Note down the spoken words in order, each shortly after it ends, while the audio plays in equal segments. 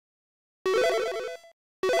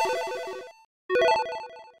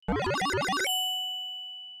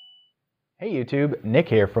Hey YouTube, Nick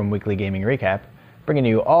here from Weekly Gaming Recap, bringing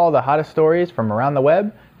you all the hottest stories from around the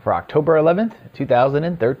web for October 11th,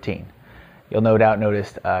 2013. You'll no doubt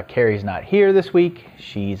notice Carrie's not here this week.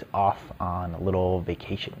 She's off on a little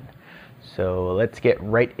vacation. So let's get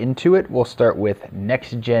right into it. We'll start with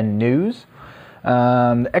next-gen news.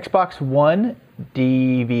 The Xbox One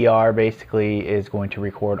DVR basically is going to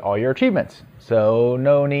record all your achievements. So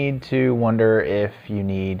no need to wonder if you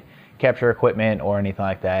need capture equipment or anything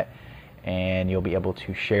like that. And you'll be able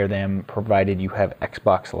to share them provided you have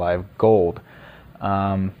Xbox Live Gold.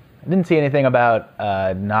 I didn't see anything about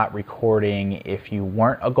not recording if you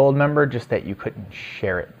weren't a Gold member, just that you couldn't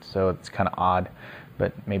share it. So it's kind of odd,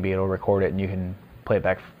 but maybe it'll record it and you can play it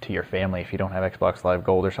back to your family if you don't have Xbox Live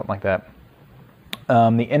Gold or something like that.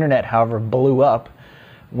 The internet, however, blew up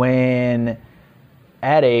when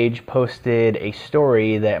Ad Age posted a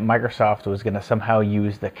story that Microsoft was going to somehow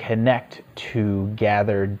use the Kinect to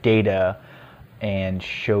gather data and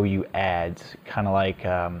show you ads. Kind of like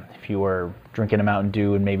if you were drinking a Mountain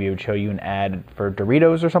Dew and maybe it would show you an ad for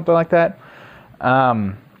Doritos or something like that.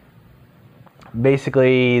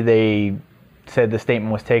 Basically, they said the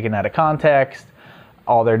statement was taken out of context.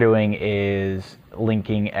 All they're doing is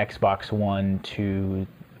linking Xbox One to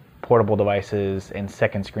portable devices and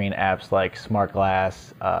second screen apps like Smart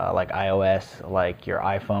Glass, like iOS, like your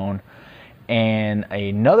iPhone. And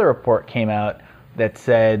another report came out that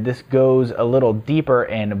said this goes a little deeper,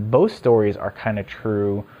 and both stories are kind of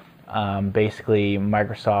true. Basically,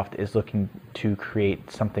 Microsoft is looking to create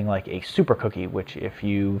something like a super cookie, which if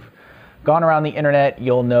you've gone around the internet,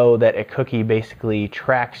 you'll know that a cookie basically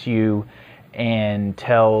tracks you and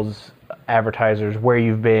tells advertisers where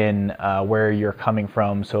you've been, where you're coming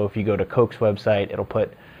from. So if you go to Coke's website, it'll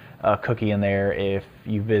put a cookie in there if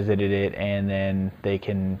you visited it, and then they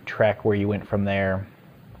can track where you went from there.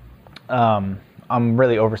 I'm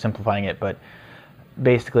really oversimplifying it, but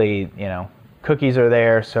basically, you know, cookies are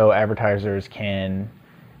there so advertisers can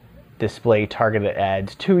display targeted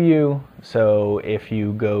ads to you. So if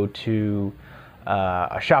you go to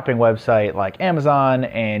a shopping website like Amazon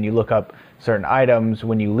and you look up certain items,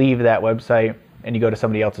 when you leave that website and you go to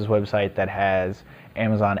somebody else's website that has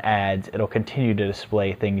Amazon ads, it'll continue to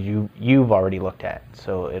display things you've already looked at.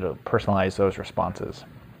 So it'll personalize those responses.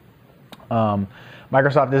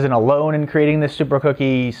 Microsoft isn't alone in creating this super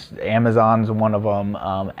cookie. Amazon's one of them.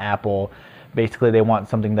 Apple. Basically, they want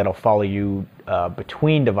something that'll follow you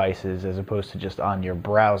between devices as opposed to just on your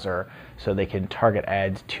browser, so they can target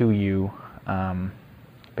ads to you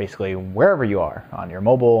basically wherever you are, on your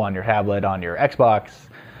mobile, on your tablet, on your Xbox.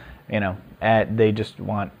 You know, they just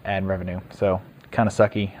want ad revenue. So kind of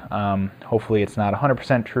sucky. Hopefully it's not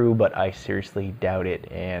 100% true, but I seriously doubt it.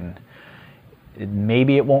 And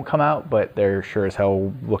maybe it won't come out, but they're sure as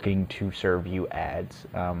hell looking to serve you ads.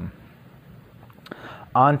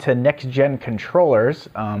 On to next-gen controllers.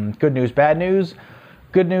 Good news, bad news.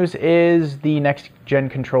 Good news is the next-gen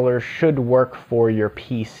controller should work for your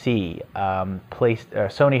PC.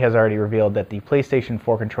 Sony has already revealed that the PlayStation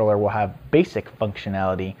 4 controller will have basic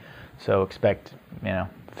functionality, so expect, you know,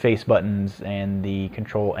 face buttons and the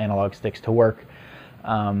control analog sticks to work.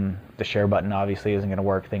 The share button obviously isn't going to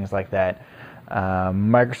work, things like that.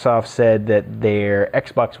 Microsoft said that their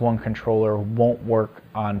Xbox One controller won't work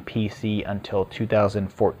on PC until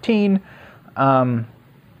 2014. But,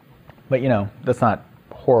 you know, that's not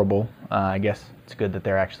horrible. I guess it's good that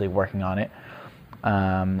they're actually working on it.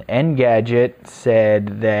 Engadget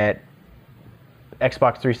said that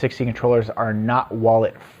Xbox 360 controllers are not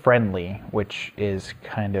wallet friendly, which is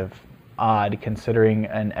kind of odd considering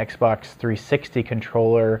an Xbox 360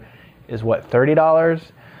 controller is what, $30?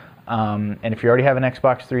 And if you already have an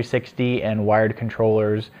Xbox 360 and wired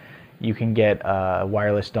controllers, you can get a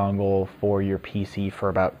wireless dongle for your PC for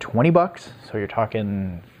about 20 bucks. So you're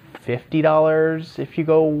talking $50 if you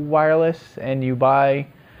go wireless and you buy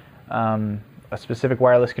a specific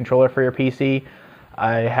wireless controller for your PC.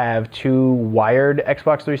 I have two wired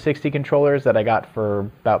Xbox 360 controllers that I got for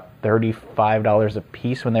about $35 a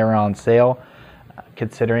piece when they were on sale.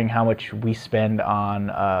 Considering how much we spend on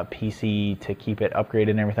PC to keep it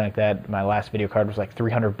upgraded and everything like that, my last video card was like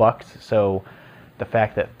 300 bucks. So the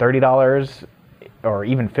fact that $30 or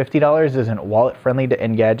even $50 isn't wallet friendly to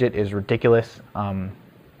Engadget is ridiculous.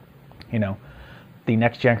 You know, the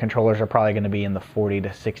next gen controllers are probably going to be in the $40 to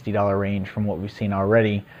 $60 range from what we've seen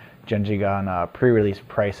already, judging on pre-release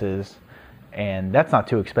prices, and that's not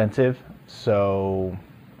too expensive. So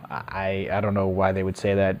I don't know why they would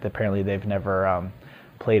say that. Apparently they've never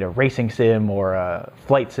played a racing sim or a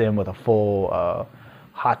flight sim with a full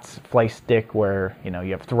HOTS fly stick where, you know,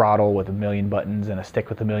 you have throttle with a million buttons and a stick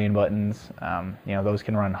with a million buttons. You know, those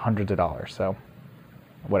can run hundreds of dollars, so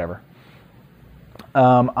whatever.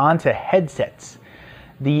 On to headsets.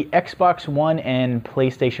 The Xbox One and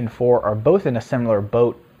PlayStation 4 are both in a similar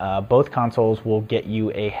boat. Both consoles will get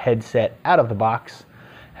you a headset out of the box.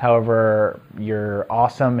 However, your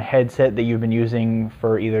awesome headset that you've been using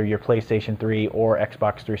for either your PlayStation 3 or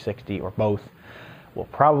Xbox 360 or both will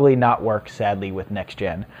probably not work, sadly, with next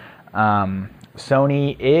gen.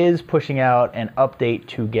 Sony is pushing out an update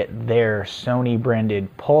to get their Sony branded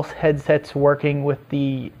Pulse headsets working with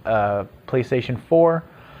the PlayStation 4.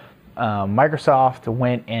 Microsoft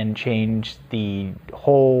went and changed the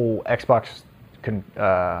whole Xbox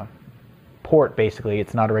port, basically.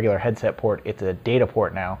 It's not a regular headset port, it's a data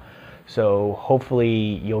port now. So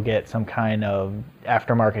hopefully you'll get some kind of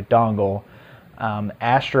aftermarket dongle.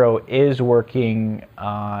 Astro is working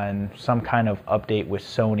on some kind of update with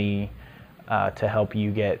Sony to help you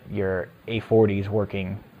get your A40s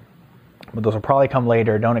working. But those will probably come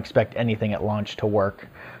later. Don't expect anything at launch to work.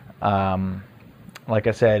 Like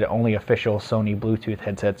I said, only official Sony Bluetooth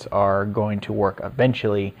headsets are going to work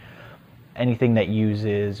eventually. Anything that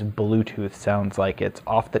uses Bluetooth sounds like it's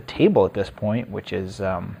off the table at this point, which is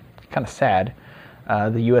kind of sad.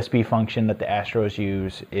 The USB function that the Astros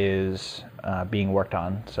use is being worked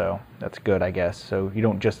on, so that's good, I guess. So you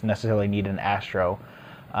don't just necessarily need an Astro.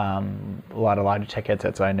 A lot of Logitech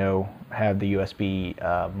headsets I know have the USB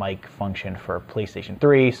mic function for PlayStation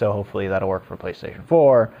 3, so hopefully that'll work for PlayStation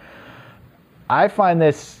 4. I find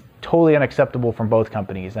this totally unacceptable from both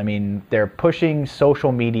companies. I mean, they're pushing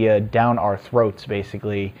social media down our throats,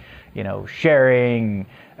 basically. You know, sharing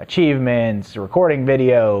achievements, recording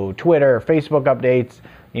video, Twitter, Facebook updates.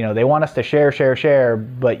 You know, they want us to share,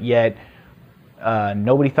 but yet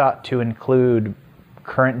nobody thought to include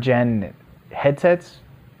current gen headsets.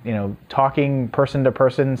 You know, talking person to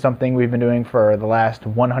person, something we've been doing for the last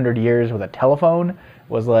 100 years with a telephone,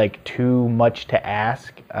 was like too much to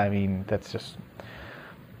ask. I mean, that's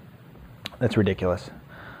ridiculous.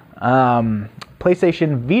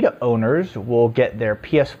 PlayStation Vita owners will get their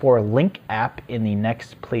PS4 Link app in the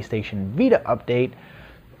next PlayStation Vita update.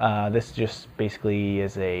 This just basically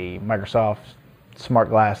is a Microsoft Smart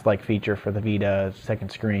Glass-like feature for the Vita,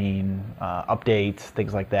 second screen, updates,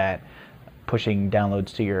 things like that, pushing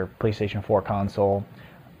downloads to your PlayStation 4 console.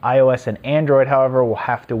 iOS and Android, however, will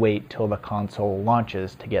have to wait till the console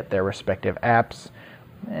launches to get their respective apps.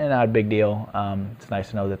 Not a big deal. It's nice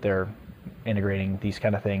to know that they're integrating these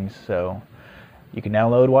kind of things, so you can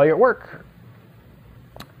download while you're at work.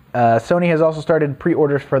 Sony has also started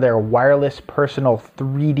pre-orders for their wireless personal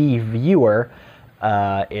 3D viewer.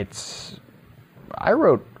 I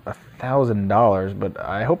wrote $1,000, but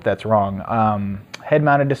I hope that's wrong.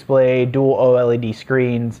 Head-mounted display, dual OLED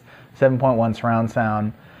screens, 7.1 surround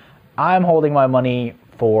sound. I'm holding my money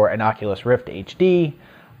for an Oculus Rift HD.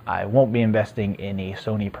 I won't be investing in a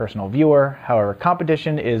Sony personal viewer. However,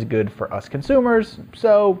 competition is good for us consumers,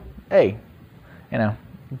 so hey, you know,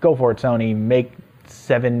 go for it, Sony. Make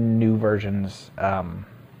 7 new versions.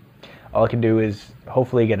 All I can do is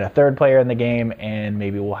hopefully get a third player in the game, and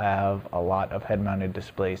maybe we'll have a lot of head-mounted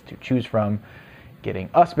displays to choose from, getting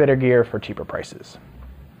us better gear for cheaper prices.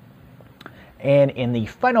 And in the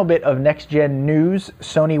final bit of next-gen news,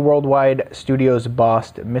 Sony Worldwide Studios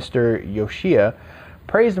boss Mr. Yoshida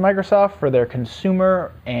praised Microsoft for their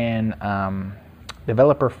consumer and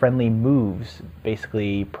developer-friendly moves,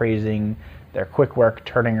 basically praising their quick work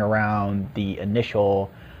turning around the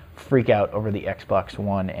initial freak out over the Xbox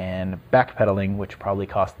One and backpedaling, which probably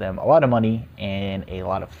cost them a lot of money and a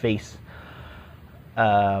lot of face.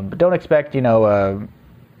 But don't expect, you know,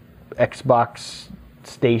 Xbox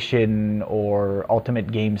station or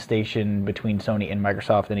Ultimate Game Station between Sony and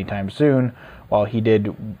Microsoft anytime soon. While he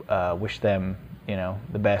did wish them, you know,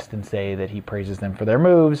 the best and say that he praises them for their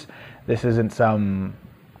moves, this isn't some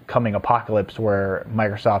coming apocalypse where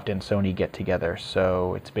Microsoft and Sony get together.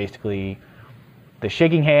 So it's basically the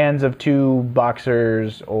shaking hands of two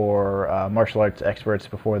boxers or martial arts experts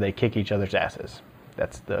before they kick each other's asses.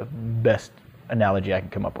 That's the best analogy I can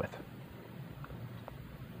come up with.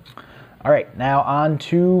 All right, now on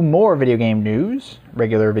to more video game news,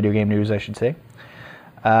 regular video game news, I should say.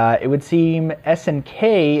 It would seem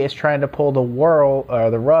SNK is trying to pull the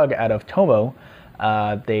rug out of Tommo.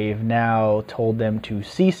 They've now told them to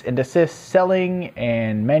cease and desist selling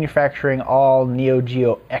and manufacturing all Neo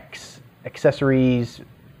Geo X accessories,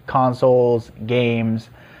 consoles,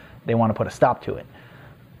 games. They want to put a stop to it.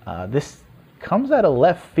 This comes out of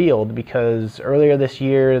left field because earlier this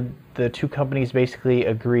year, the two companies basically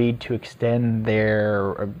agreed to extend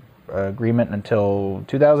their agreement until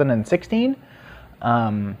 2016.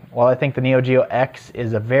 While I think the Neo Geo X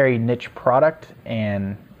is a very niche product,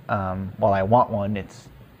 and while I want one, it's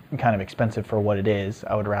kind of expensive for what it is.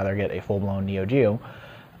 I would rather get a full-blown Neo Geo.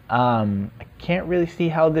 I can't really see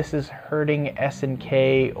how this is hurting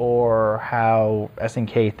SNK, or how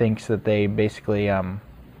SNK thinks that they basically,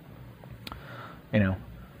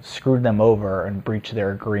 screwed them over and breached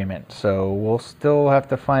their agreement. So we'll still have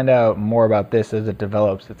to find out more about this as it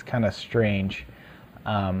develops. It's kind of strange.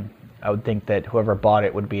 I would think that whoever bought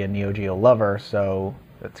it would be a Neo Geo lover, so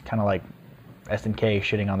it's kind of like SNK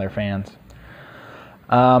shitting on their fans.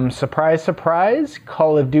 Surprise, surprise,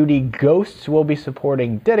 Call of Duty Ghosts will be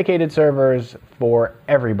supporting dedicated servers for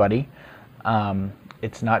everybody.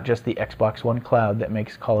 It's not just the Xbox One cloud that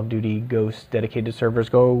makes Call of Duty Ghosts dedicated servers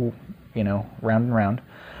go, round and round.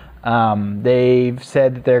 They've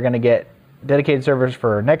said that they're going to get dedicated servers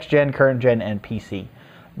for next gen, current gen, and PC.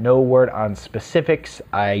 No word on specifics.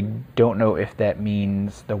 I don't know if that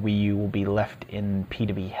means the Wii U will be left in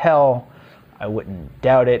P2B hell. I wouldn't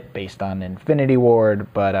doubt it based on Infinity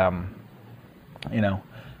Ward, but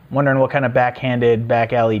wondering what kind of backhanded,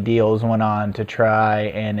 back alley deals went on to try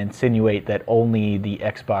and insinuate that only the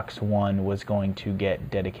Xbox One was going to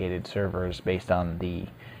get dedicated servers based on the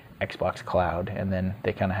Xbox Cloud, and then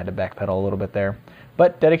they kind of had to backpedal a little bit there.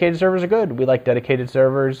 But dedicated servers are good. We like dedicated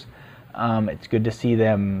servers. It's good to see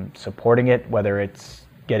them supporting it, whether it's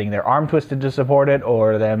getting their arm twisted to support it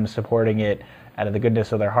or them supporting it out of the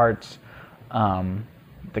goodness of their hearts.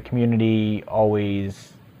 The community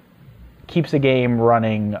always keeps a game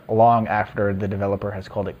running long after the developer has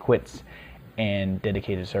called it quits, and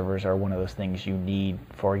dedicated servers are one of those things you need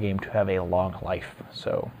for a game to have a long life.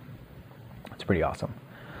 So it's pretty awesome.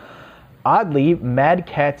 Oddly, Mad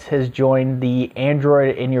Catz has joined the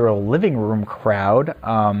Android in your living room crowd.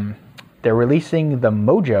 They're releasing the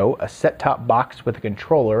Mojo, a set-top box with a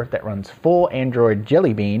controller that runs full Android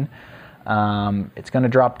Jelly Bean. It's going to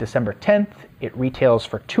drop December 10th. It retails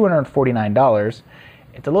for $249.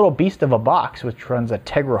 It's a little beast of a box, which runs a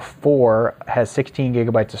Tegra 4, has 16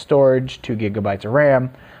 gigabytes of storage, 2 gigabytes of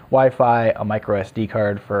RAM, Wi-Fi, a micro SD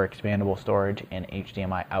card for expandable storage, and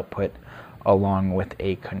HDMI output, along with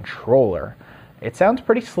a controller. It sounds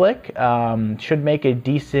pretty slick. Should make a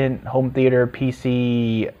decent home theater,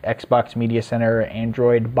 PC, Xbox Media Center,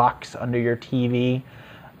 Android box under your TV.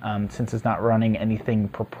 Since it's not running anything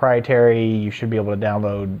proprietary, you should be able to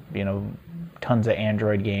download, tons of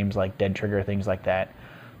Android games like Dead Trigger, things like that.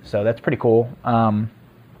 So that's pretty cool. A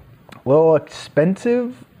little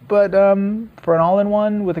expensive, but for an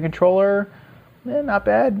all-in-one with a controller, not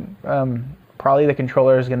bad. Probably the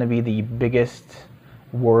controller is going to be the biggest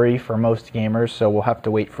worry for most gamers, so we'll have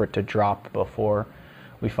to wait for it to drop before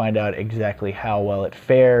we find out exactly how well it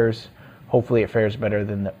fares. Hopefully it fares better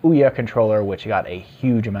than the Ouya controller, which got a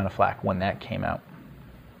huge amount of flack when that came out.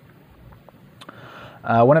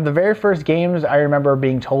 One of the very first games I remember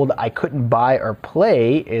being told I couldn't buy or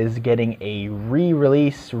play is getting a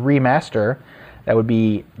re-release remaster. That would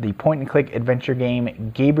be the point-and-click adventure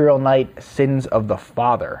game Gabriel Knight: Sins of the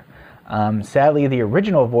Father. Sadly, the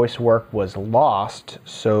original voice work was lost,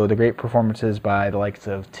 so the great performances by the likes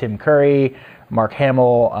of Tim Curry, Mark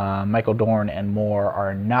Hamill, Michael Dorn, and more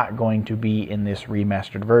are not going to be in this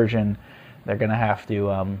remastered version. They're going to have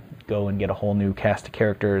to go and get a whole new cast of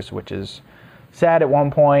characters, which is sad at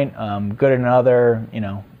one point, good at another.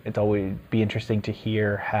 It's always be interesting to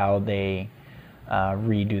hear how they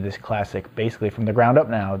redo this classic basically from the ground up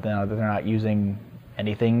now that they're not using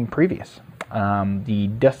anything previous. The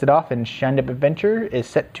Dusted Off and Shined Up Adventure is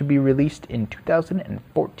set to be released in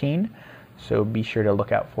 2014, so be sure to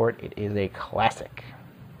look out for it. It is a classic.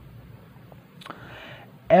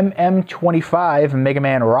 MM25 Mega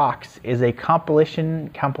Man Rocks is a compilation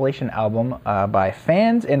album by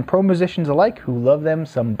fans and pro musicians alike who love them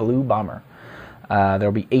some Blue Bomber. There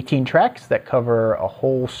will be 18 tracks that cover a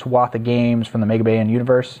whole swath of games from the Mega Man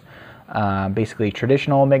universe. Basically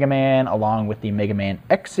traditional Mega Man along with the Mega Man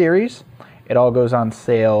X series. It all goes on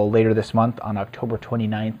sale later this month on October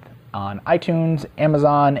 29th on iTunes,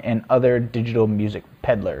 Amazon, and other digital music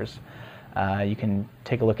peddlers. You can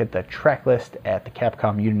take a look at the track list at the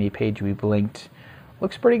Capcom Unity page we've linked.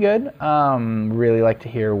 Looks pretty good. Really like to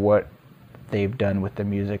hear what they've done with the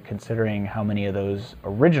music, considering how many of those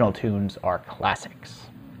original tunes are classics.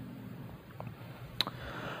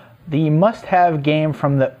 The must-have game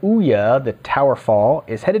from the Ouya, the Towerfall,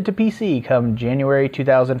 is headed to PC come January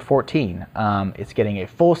 2014. It's getting a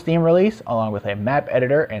full Steam release along with a map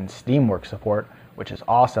editor and Steamworks support, which is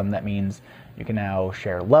awesome. That means you can now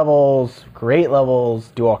share levels, create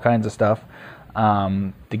levels, do all kinds of stuff.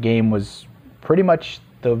 The game was pretty much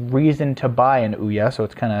the reason to buy an Ouya, so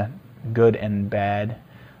it's kind of good and bad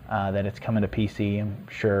that it's coming to PC. I'm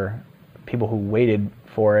sure people who waited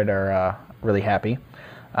for it are really happy.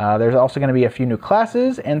 There's also going to be a few new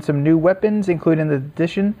classes and some new weapons included in the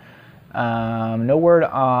edition. No word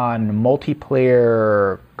on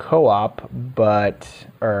multiplayer co-op,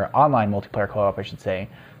 or online multiplayer co-op, I should say.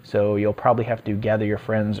 So you'll probably have to gather your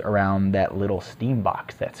friends around that little Steam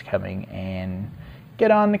box that's coming and get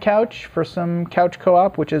on the couch for some couch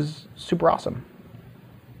co-op, which is super awesome.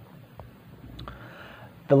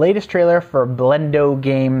 The latest trailer for Blendo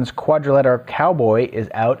Games' Quadrilateral Cowboy is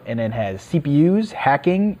out, and it has CPUs,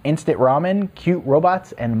 hacking, instant ramen, cute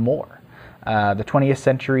robots, and more. The 20th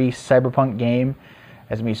century cyberpunk game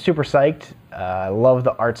has me super psyched. I love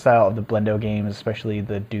the art style of the Blendo games, especially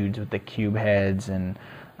the dudes with the cube heads, and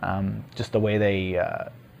just the way they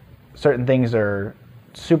certain things are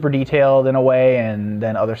super detailed in a way, and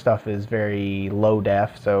then other stuff is very low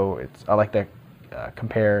def. So I like to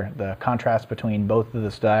compare the contrast between both of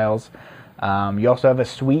the styles. You also have a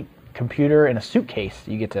sweet computer in a suitcase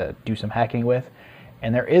you get to do some hacking with,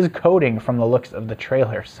 and there is coding from the looks of the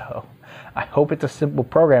trailer, so I hope it's a simple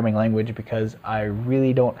programming language because I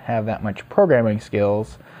really don't have that much programming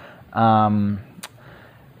skills.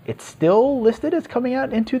 It's still listed as coming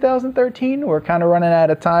out in 2013. We're kind of running out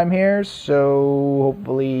of time here, so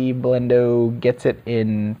hopefully Blendo gets it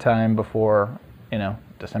in time before,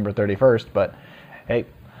 December 31st, but hey,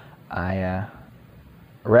 I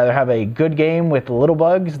rather have a good game with little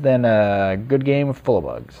bugs than a good game full of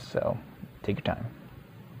bugs, so take your time.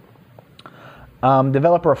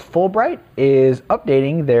 Developer Fulbright is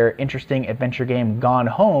updating their interesting adventure game Gone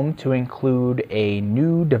Home to include a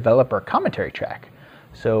new developer commentary track.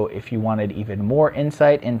 So if you wanted even more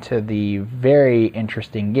insight into the very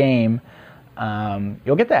interesting game,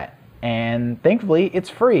 you'll get that. And thankfully, it's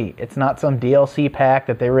free. It's not some DLC pack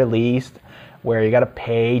that they released where you got to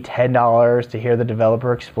pay $10 to hear the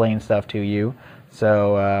developer explain stuff to you.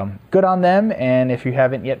 So good on them, and if you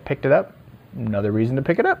haven't yet picked it up, another reason to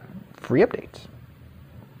pick it up. Free updates.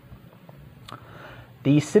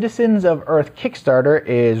 The Citizens of Earth Kickstarter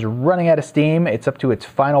is running out of steam. It's up to its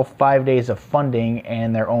final 5 days of funding,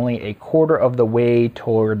 and they're only a quarter of the way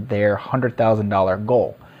toward their $100,000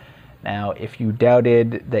 goal. Now, if you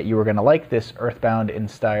doubted that you were going to like this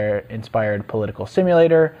Earthbound-inspired political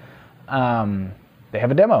simulator, they have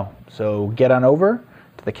a demo. So get on over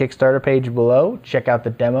to the Kickstarter page below, check out the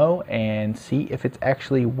demo, and see if it's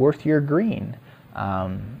actually worth your green.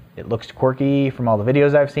 It looks quirky from all the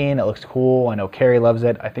videos I've seen. It looks cool. I know Carrie loves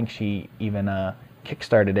it. I think she even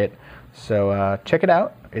kickstarted it. So check it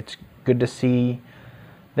out. It's good to see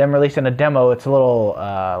them releasing a demo. It's a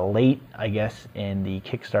little late, I guess, in the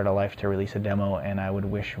Kickstarter life to release a demo, and I would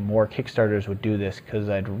wish more Kickstarters would do this because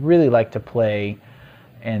I'd really like to play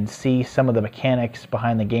and see some of the mechanics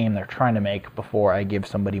behind the game they're trying to make before I give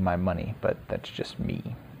somebody my money, but that's just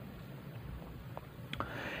me.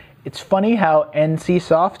 It's funny how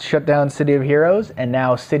NCSoft shut down City of Heroes, and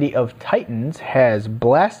now City of Titans has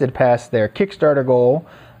blasted past their Kickstarter goal.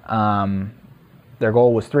 Their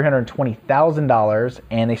goal was $320,000,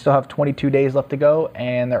 and they still have 22 days left to go,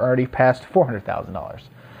 and they're already past $400,000.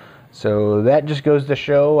 So that just goes to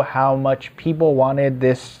show how much people wanted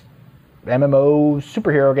this MMO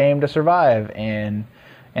superhero game to survive, and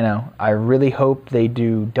I really hope they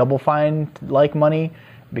do Double Fine like money,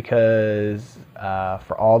 because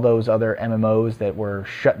for all those other MMOs that were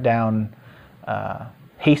shut down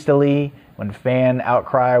hastily when fan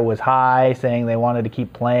outcry was high saying they wanted to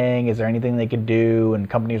keep playing, is there anything they could do? And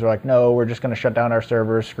companies were like, no, we're just going to shut down our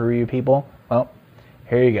servers, screw you people. Well,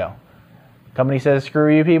 here you go. Company says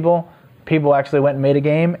screw you people. People actually went and made a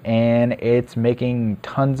game, and it's making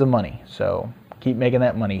tons of money. So keep making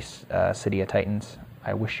that money, City of Titans.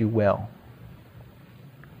 I wish you well.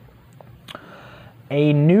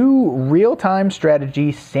 A new real-time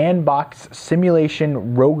strategy sandbox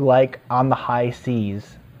simulation roguelike on the high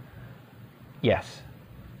seas. Yes.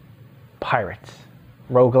 Pirates.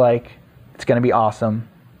 Roguelike. It's going to be awesome.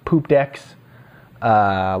 Poop decks.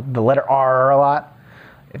 The letter R a lot.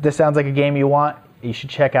 If this sounds like a game you want, you should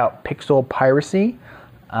check out Piracy.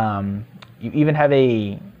 You even have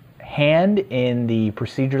a hand in the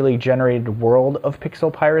procedurally generated world of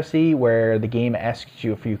Piracy, where the game asks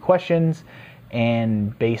you a few questions,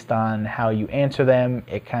 and based on how you answer them,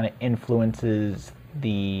 it kind of influences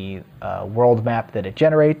the world map that it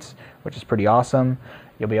generates, which is pretty awesome.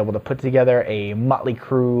 You'll be able to put together a motley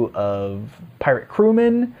crew of pirate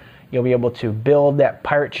crewmen. You'll be able to build that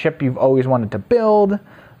pirate ship you've always wanted to build.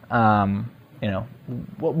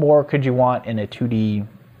 What more could you want in a 2D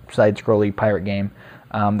side-scrolly pirate game?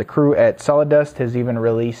 The crew at Solid Dust has even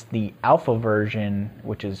released the alpha version,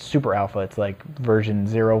 which is super alpha. It's like version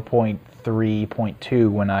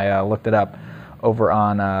 0.3.2 when I looked it up over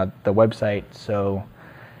on the website. So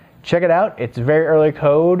check it out. It's very early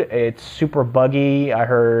code. It's super buggy. I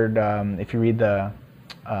heard if you read the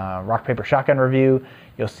Rock Paper Shotgun review,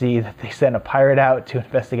 you'll see that they sent a pirate out to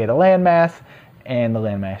investigate a landmass, and the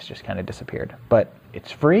landmass just kind of disappeared. But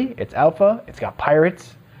it's free. It's alpha. It's got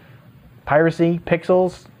pirates. Piracy,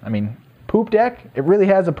 pixels, I mean, poop deck. It really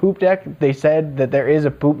has a poop deck. They said that there is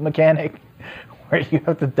a poop mechanic where you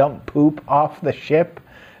have to dump poop off the ship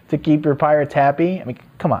to keep your pirates happy. I mean,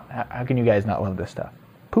 come on. How can you guys not love this stuff?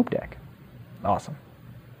 Poop deck. Awesome.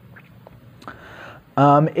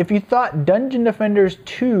 If you thought Dungeon Defenders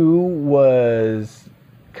 2 was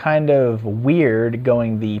kind of weird,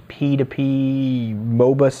 going the P2P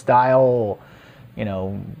MOBA style, you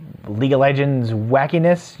know, League of Legends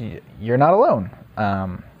wackiness, you're not alone.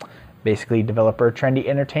 Basically, developer Trendy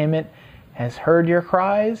Entertainment has heard your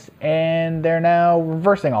cries, and they're now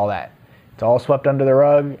reversing all that. It's all swept under the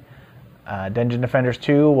rug. Dungeon Defenders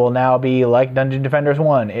 2 will now be like Dungeon Defenders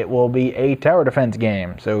 1. It will be a tower defense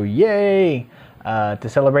game. So yay! To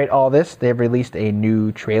celebrate all this, they've released a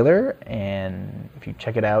new trailer, and if you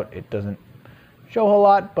check it out, it doesn't show a whole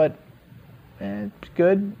lot, but it's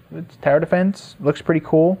good. It's tower defense. Looks pretty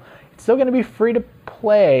cool. It's still going to be free to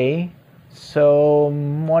play, so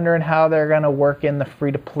I'm wondering how they're going to work in the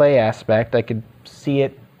free to play aspect. I could see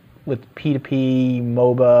it with P2P,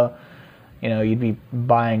 MOBA. You know, you'd be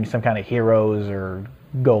buying some kind of heroes or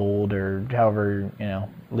gold or however, you know,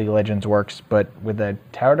 League of Legends works. But with a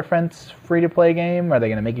tower defense free to play game, are they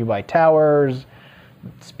going to make you buy towers?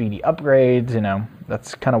 Speedy upgrades, you know,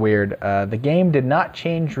 that's kind of weird. The game did not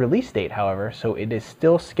change release date, however, so it is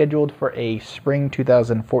still scheduled for a spring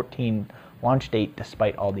 2014 launch date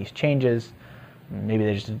despite all these changes. Maybe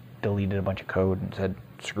they just deleted a bunch of code and said,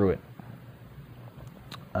 screw it.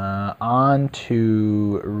 On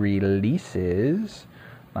to releases.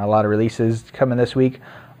 Not a lot of releases coming this week.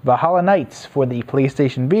 Valhalla Knights for the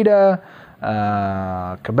PlayStation Vita.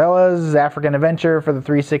 Cabela's African Adventure for the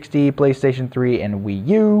 360, PlayStation 3, and Wii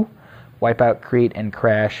U. Wipeout, Create, and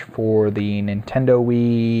Crash for the Nintendo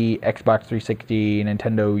Wii, Xbox 360,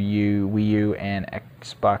 Nintendo Wii U, and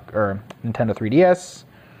Nintendo 3DS.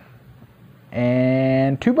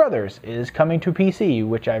 And Two Brothers is coming to PC,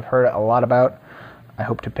 which I've heard a lot about. I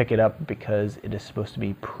hope to pick it up because it is supposed to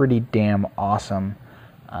be pretty damn awesome.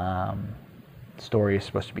 The story is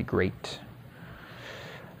supposed to be great.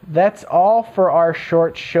 That's all for our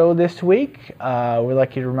short show this week. We'd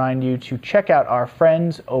like to remind you to check out our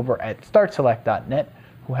friends over at startselect.net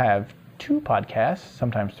who have 2 podcasts,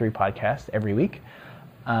 sometimes 3 podcasts every week.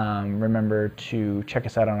 Remember to check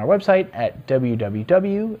us out on our website at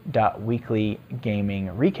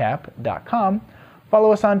www.weeklygamingrecap.com.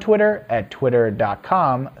 Follow us on Twitter at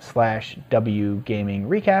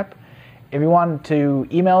twitter.com/wgamingrecap. If you want to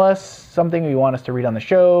email us something you want us to read on the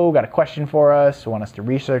show, got a question for us, want us to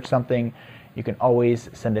research something, you can always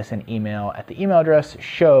send us an email at the email address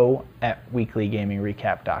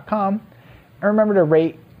show@weeklygamingrecap.com. And remember to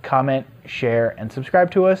rate, comment, share, and subscribe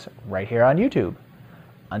to us right here on YouTube.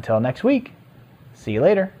 Until next week, see you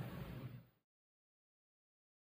later.